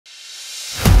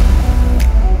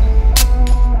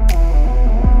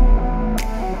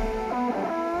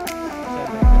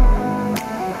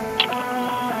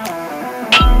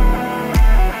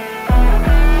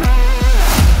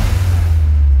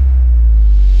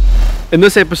In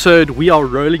this episode, we are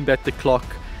rolling back the clock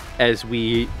as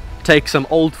we take some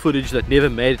old footage that never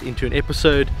made it into an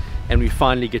episode and we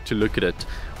finally get to look at it.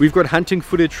 We've got hunting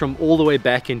footage from all the way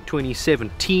back in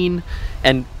 2017,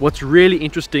 and what's really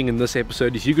interesting in this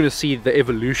episode is you're going to see the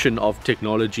evolution of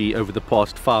technology over the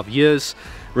past 5 years,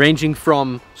 ranging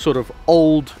from sort of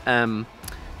old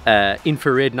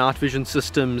infrared night vision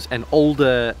systems and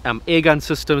older airgun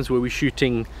systems where we're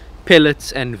shooting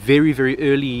pellets and very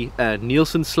early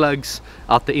Nielsen slugs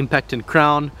out the impact and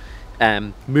crown,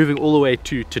 moving all the way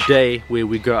to today where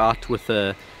we go out with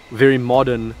a very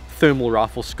modern thermal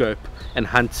rifle scope and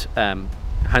hunt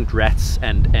rats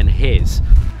and hares.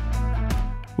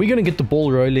 We're going to get the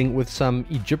ball rolling with some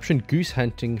Egyptian goose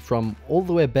hunting from all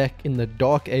the way back in the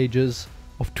dark ages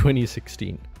of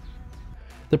 2016.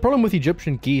 The problem with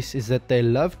Egyptian geese is that they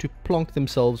love to plonk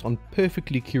themselves on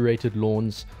perfectly curated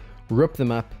lawns, rip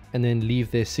them up, and then leave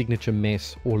their signature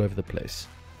mess all over the place.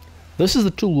 This is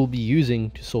the tool we'll be using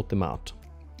to sort them out.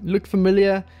 Look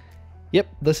familiar? Yep,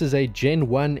 this is a Gen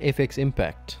 1 FX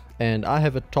Impact, and I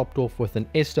have it topped off with an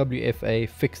SWFA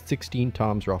fixed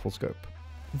 16x rifle scope.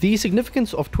 The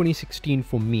significance of 2016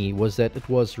 for me was that it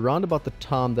was around about the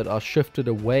time that I shifted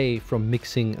away from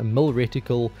mixing a mil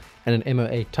reticle and an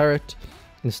MOA turret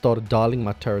and started dialing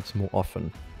my turrets more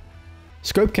often.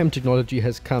 Scope cam technology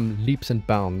has come leaps and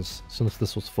bounds since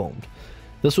this was filmed.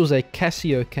 This was a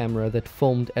Casio camera that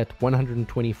filmed at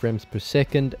 120 frames per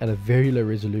second at a very low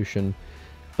resolution,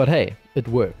 but hey, it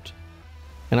worked.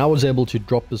 And I was able to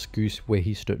drop this goose where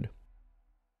he stood.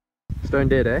 Stone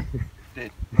dead, eh?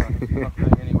 Dead. Not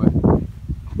going anywhere.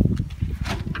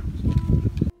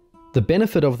 The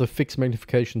benefit of the fixed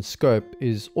magnification scope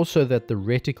is also that the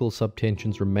reticle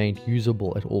subtensions remained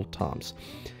usable at all times.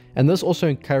 And this also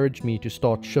encouraged me to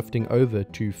start shifting over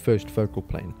to first focal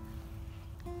plane.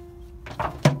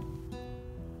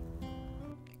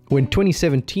 When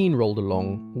 2017 rolled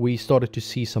along, we started to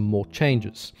see some more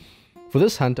changes. For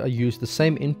this hunt I used the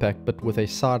same impact but with a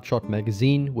side shot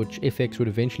magazine, which FX would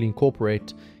eventually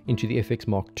incorporate into the FX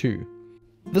Mark II.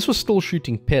 This was still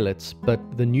shooting pellets,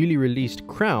 but the newly released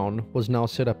crown was now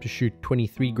set up to shoot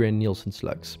 23 grain Nielsen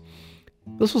slugs.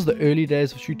 This was the early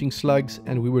days of shooting slugs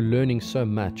and we were learning so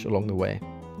much along the way.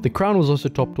 The crown was also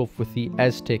topped off with the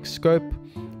Aztec scope,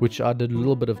 which I did a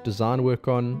little bit of design work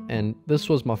on, and this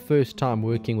was my first time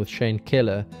working with Shane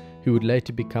Keller, who would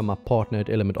later become my partner at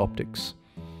Element Optics.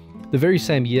 The very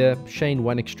same year, Shane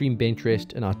won Extreme Bench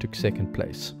Rest and I took second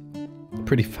place.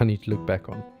 Pretty funny to look back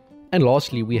on. And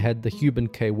lastly, we had the Huben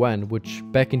K1, which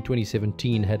back in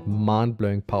 2017 had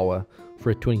mind-blowing power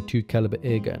for a 22 caliber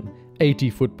airgun, 80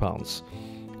 foot-pounds.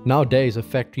 Nowadays, a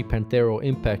factory Panthero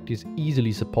impact is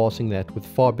easily surpassing that with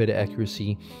far better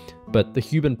accuracy, but the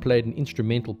Huben played an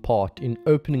instrumental part in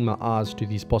opening my eyes to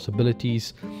these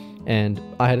possibilities, and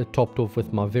I had it topped off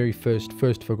with my very first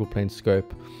focal plane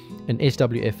scope, an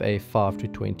SWFA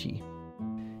 5-20.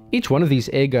 Each one of these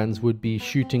airguns would be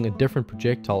shooting a different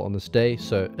projectile on this day,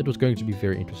 so it was going to be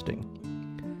very interesting.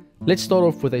 Let's start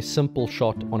off with a simple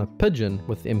shot on a pigeon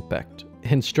with impact,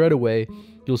 and straight away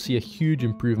you'll see a huge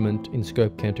improvement in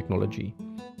scope cam technology.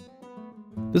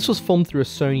 This was filmed through a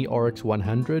Sony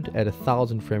RX100 at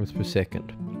 1000 frames per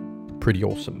second. Pretty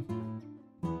awesome.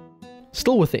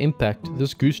 Still with the impact,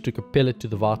 this goose took a pellet to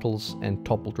the vitals and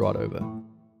toppled right over.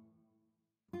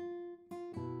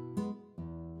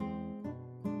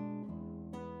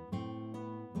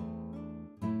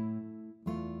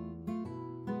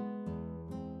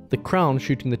 The crown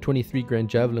shooting the 23 grain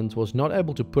javelins was not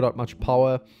able to put out much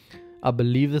power. I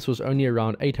believe this was only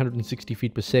around 860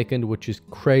 feet per second, which is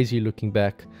crazy looking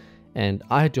back, and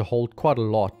I had to hold quite a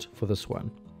lot for this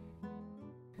one.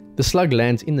 The slug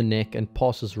lands in the neck and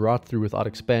passes right through without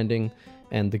expanding,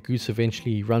 and the goose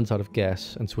eventually runs out of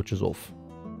gas and switches off.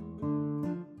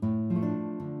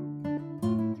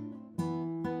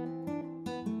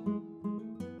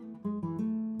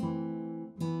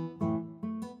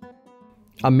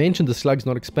 I mentioned the slugs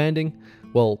not expanding.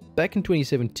 Well, back in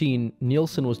 2017,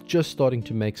 Nielsen was just starting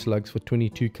to make slugs for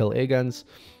 22 cal airguns,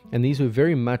 and these were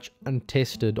very much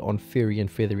untested on fairy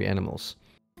and feathery animals.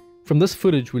 From this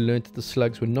footage we learned that the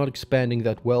slugs were not expanding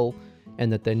that well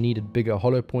and that they needed bigger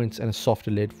hollow points and a softer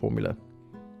lead formula.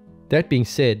 That being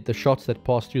said, the shots that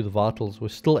passed through the vitals were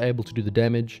still able to do the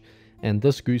damage, and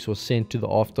this goose was sent to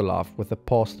the afterlife with a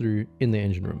pass-through in the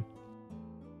engine room.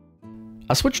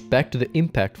 I switched back to the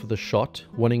impact for the shot,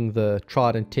 wanting the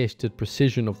tried and tested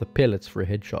precision of the pellets for a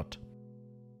headshot.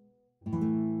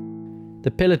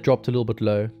 The pellet dropped a little bit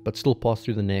low, but still passed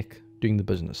through the neck, doing the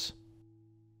business.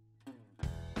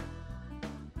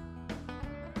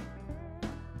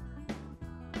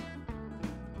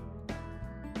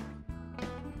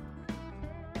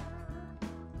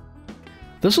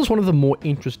 This was one of the more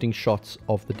interesting shots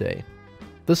of the day.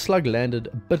 This slug landed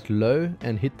a bit low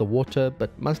and hit the water,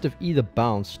 but must have either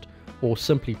bounced or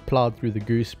simply plowed through the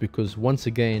goose, because once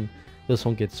again this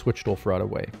one gets switched off right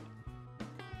away.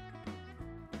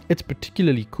 It's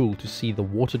particularly cool to see the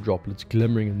water droplets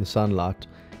glimmering in the sunlight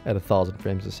at 1000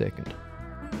 frames a second.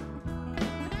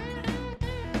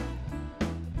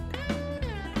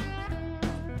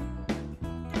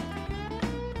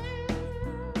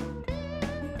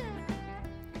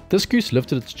 This goose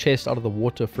lifted its chest out of the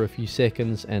water for a few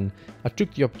seconds, and I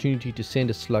took the opportunity to send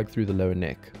a slug through the lower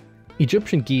neck.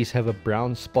 Egyptian geese have a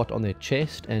brown spot on their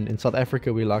chest, and in South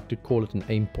Africa we like to call it an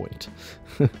aim point.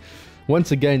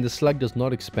 Once again, the slug does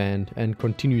not expand and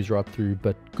continues right through,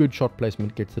 but good shot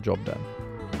placement gets the job done.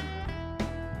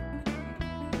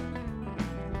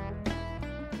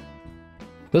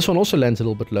 This one also lands a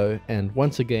little bit low, and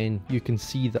once again you can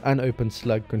see the unopened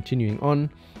slug continuing on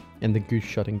and the goose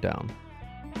shutting down.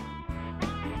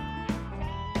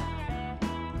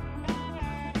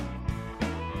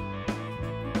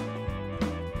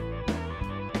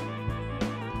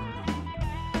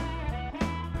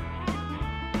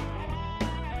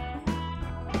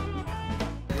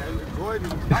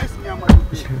 Nice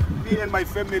me and my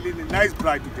family in a nice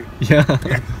bride today.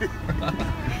 Yeah.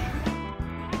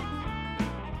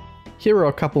 Here are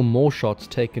a couple more shots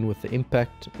taken with the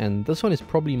impact, and this one is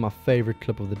probably my favorite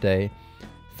clip of the day.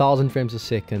 1000 frames a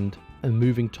second, a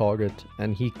moving target,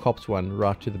 and he cops one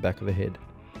right to the back of the head.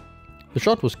 The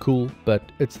shot was cool,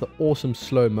 but it's the awesome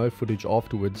slow-mo footage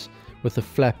afterwards with the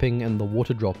flapping and the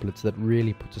water droplets that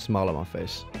really puts a smile on my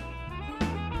face.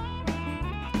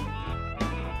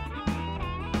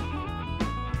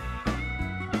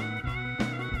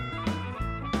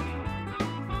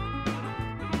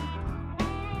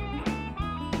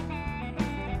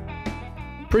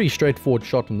 Pretty straightforward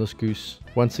shot on this goose,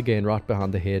 once again right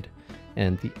behind the head,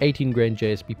 and the 18 grain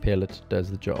JSB pellet does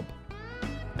the job.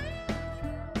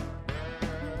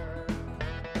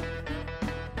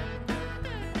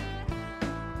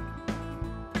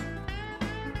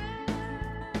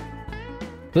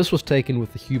 This was taken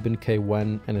with the Huben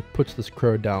K1, and it puts this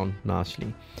crow down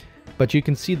nicely. But you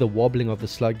can see the wobbling of the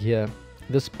slug here.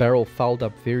 This barrel fouled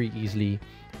up very easily,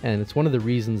 and it's one of the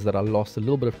reasons that I lost a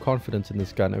little bit of confidence in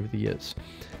this gun over the years.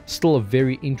 Still a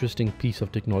very interesting piece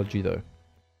of technology though.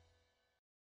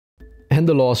 And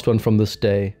the last one from this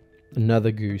day,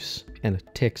 another goose and a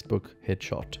textbook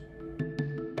headshot.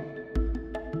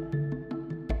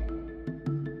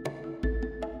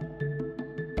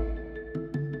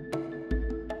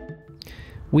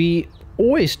 We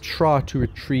always try to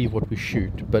retrieve what we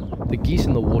shoot, but the geese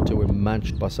in the water were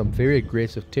munched by some very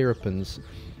aggressive terrapins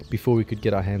before we could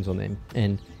get our hands on them,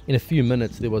 and in a few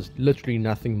minutes there was literally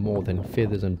nothing more than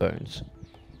feathers and bones.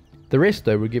 The rest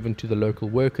though were given to the local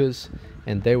workers,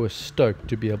 and they were stoked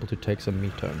to be able to take some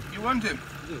meat home. You want him?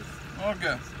 Yes.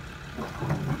 Okay.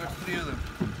 We got 3 of them.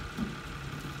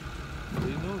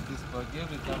 They know this bug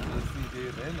every time they see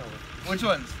they ran away. Which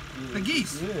ones? Yes. The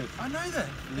geese? Yes. I know that.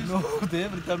 You know,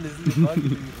 every time they see the bug,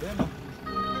 they ran away.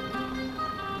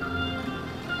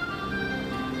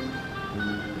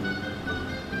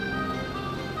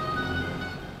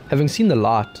 Having seen the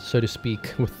light, so to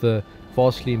speak, with the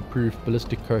vastly improved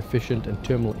ballistic coefficient and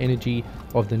terminal energy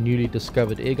of the newly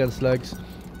discovered airgun slugs,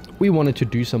 we wanted to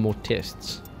do some more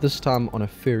tests, this time on a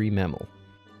furry mammal.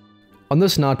 On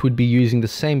this night we'd be using the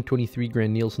same 23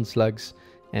 grain Nielsen slugs,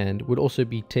 and would also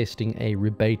be testing a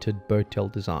rebated boat tail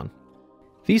design.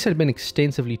 These had been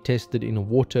extensively tested in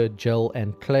water, gel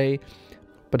and clay,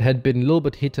 but had been a little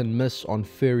bit hit and miss on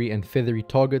furry and feathery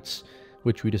targets,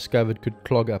 which we discovered could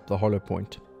clog up the hollow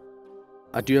point.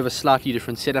 I do have a slightly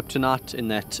different setup tonight in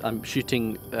that I'm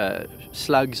shooting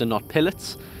slugs and not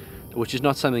pellets, which is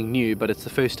not something new, but it's the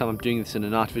first time I'm doing this in a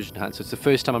night vision hunt. So it's the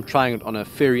first time I'm trying it on a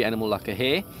furry animal like a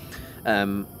hare.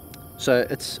 So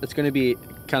it's going to be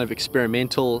kind of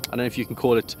experimental. I don't know if you can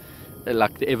call it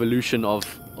like the evolution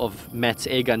of Matt's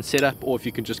airgun setup, or if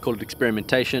you can just call it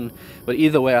experimentation. But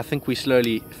either way, I think we're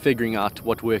slowly figuring out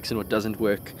what works and what doesn't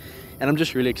work. And I'm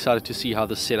just really excited to see how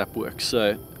this setup works.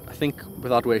 So I think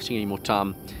without wasting any more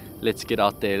time, let's get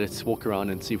out there, let's walk around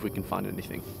and see if we can find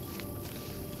anything.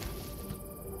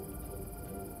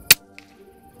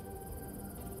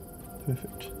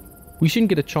 Perfect. We soon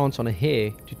get a chance on a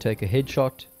hare to take a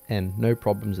headshot, and no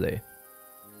problems there.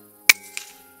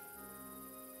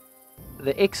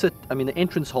 The exit, the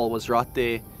entrance hole was right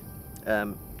there,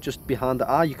 just behind the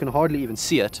eye. You can hardly even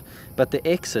see it, but the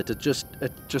exit, it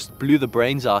just blew the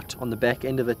brains out on the back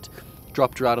end of it,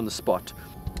 dropped right on the spot.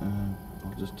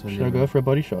 I'll just tell Should I go for a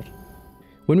body shot?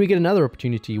 When we get another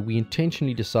opportunity, we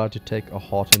intentionally decide to take a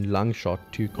heart and lung shot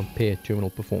to compare terminal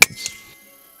performance.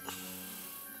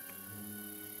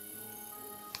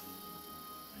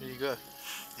 Here you go.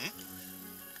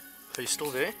 Are you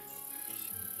still there?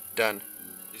 Done.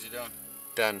 Is it down?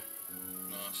 Done.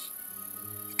 Nice.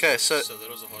 Okay, so that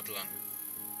was a hot lung.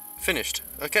 finished.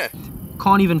 Okay.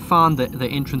 Can't even find the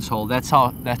entrance hole. That's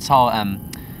how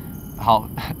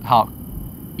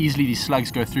easily these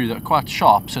slugs go through. They're quite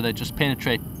sharp, so they just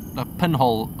penetrate a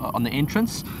pinhole on the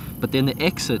entrance, but then the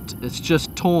exit, it's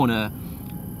just torn a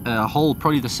hole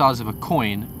probably the size of a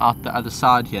coin out the other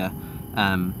side here.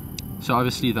 So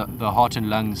obviously the heart and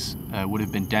lungs would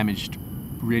have been damaged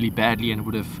really badly and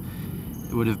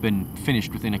it would have been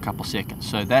finished within a couple seconds.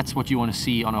 So that's what you want to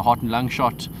see on a heart and lung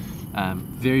shot.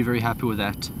 Very, very happy with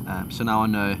that. So now I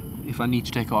know if I need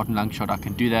to take a heart and lung shot, I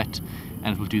can do that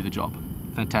and it will do the job.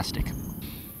 Fantastic.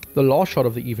 The last shot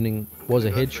of the evening was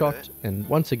a headshot, and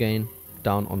once again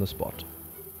down on the spot.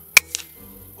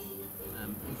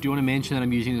 Do you want to mention that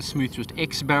I'm using the Smooth Twist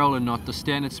X barrel and not the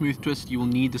standard Smooth Twist? You will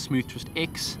need the Smooth Twist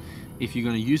X if you're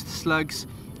going to use the slugs,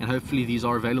 and hopefully these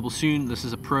are available soon. This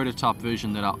is a prototype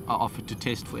version that I offered to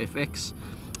test for FX.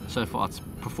 So far it's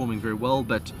performing very well,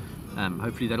 but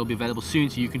hopefully that'll be available soon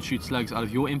so you can shoot slugs out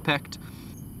of your impact.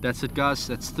 That's it, guys.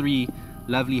 That's 3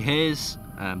 lovely hares,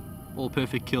 all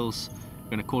perfect kills.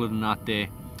 I'm going to call it a night there.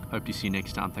 Hope to see you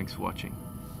next time. Thanks for watching.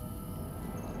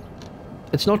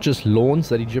 It's not just lawns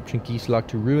that Egyptian geese like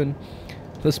to ruin.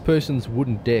 This person's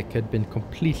wooden deck had been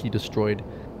completely destroyed,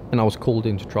 and I was called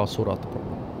in to try to sort out the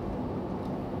problem.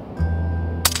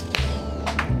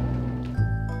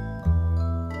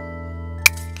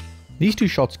 These 2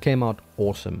 shots came out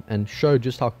awesome and showed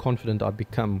just how confident I'd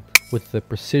become with the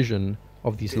precision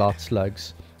of these light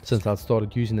slugs since I'd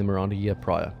started using them around a year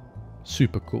prior.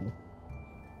 Super cool.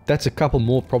 That's a couple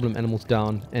more problem animals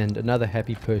down and another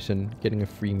happy person getting a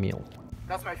free meal.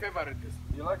 That's my favorite.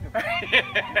 You like him?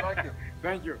 You like him?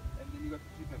 Thank you. And then you got to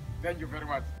shoot him. Thank you very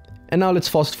much. And now let's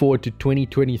fast forward to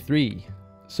 2023.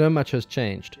 So much has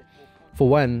changed. For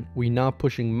one, we're now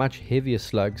pushing much heavier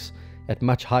slugs at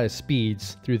much higher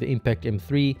speeds through the Impact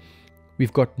M3.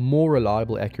 We've got more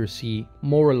reliable accuracy,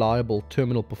 more reliable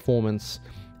terminal performance,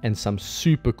 and some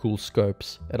super cool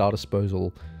scopes at our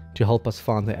disposal to help us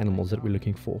find the animals that we're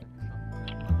looking for.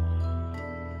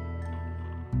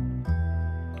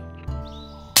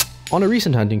 On a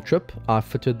recent hunting trip, I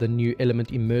fitted the new Element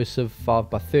Immersive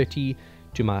 5x30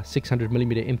 to my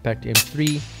 600mm Impact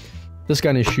M3. This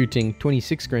gun is shooting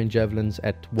 26 grain javelins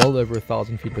at well over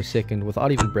 1,000 feet per second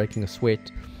without even breaking a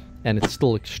sweat, and it's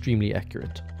still extremely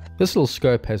accurate. This little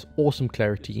scope has awesome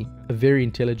clarity, a very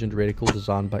intelligent reticle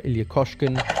designed by Ilya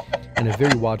Koshkin, and a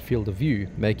very wide field of view,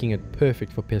 making it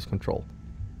perfect for pest control.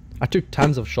 I took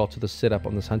tons of shots of this setup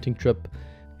on this hunting trip,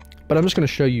 but I'm just going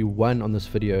to show you one on this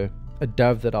video, a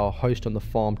dove that our host on the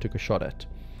farm took a shot at.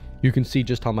 You can see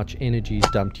just how much energy is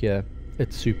dumped here.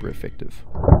 It's super effective.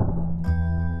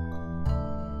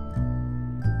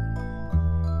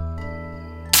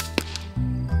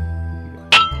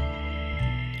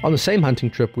 On the same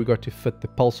hunting trip, we got to fit the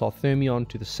Pulsar Thermion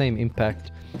to the same impact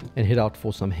and head out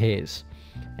for some hares.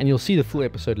 And you'll see the full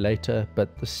episode later,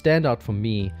 but the standout for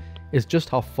me is just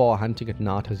how far hunting at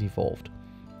night has evolved.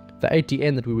 The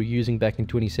ATN that we were using back in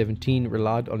 2017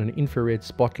 relied on an infrared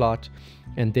spotlight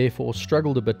and therefore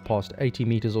struggled a bit past 80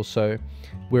 meters or so,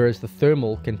 whereas the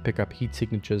thermal can pick up heat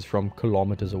signatures from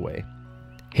kilometers away.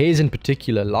 Hares in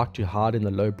particular like to hide in the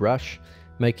low brush,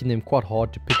 making them quite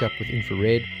hard to pick up with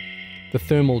infrared. The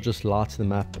thermal just lights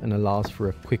them up and allows for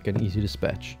a quick and easy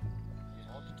dispatch.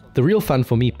 The real fun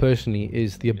for me personally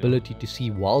is the ability to see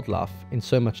wildlife in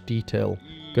so much detail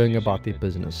going about their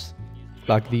business.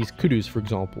 Like these kudus, for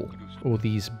example, or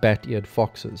these bat-eared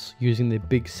foxes using their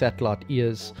big satellite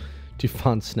ears to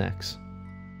find snacks.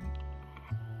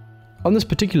 On this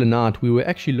particular night, we were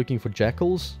actually looking for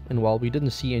jackals, and while we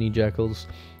didn't see any jackals,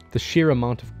 the sheer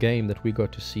amount of game that we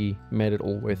got to see made it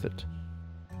all worth it.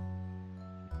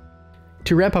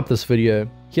 To wrap up this video,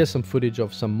 here's some footage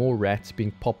of some more rats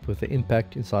being popped with the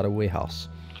impact inside a warehouse.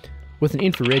 With an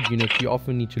infrared unit, you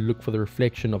often need to look for the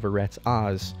reflection of a rat's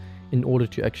eyes in order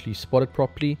to actually spot it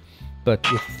properly, but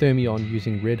with Thermion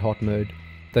using red hot mode,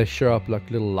 they show up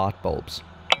like little light bulbs.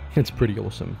 It's pretty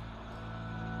awesome.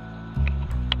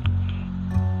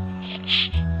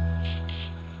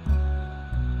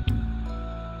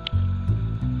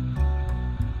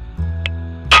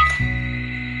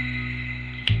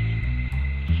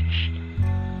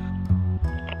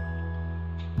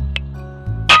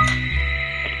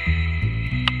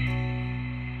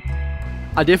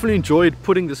 I definitely enjoyed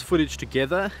putting this footage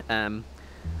together. I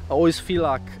always feel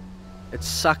like It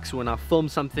sucks when I film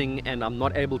something and I'm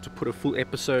not able to put a full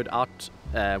episode out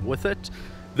with it.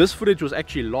 This footage was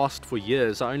actually lost for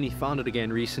years. I only found it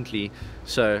again recently.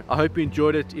 So I hope you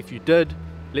enjoyed it. If you did,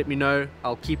 let me know.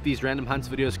 I'll keep these random hunts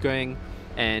videos going.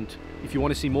 And if you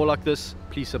want to see more like this,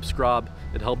 please subscribe.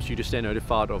 It helps you to stay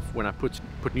notified of when I put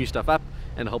new stuff up,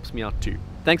 and it helps me out too.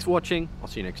 Thanks for watching. I'll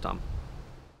see you next time.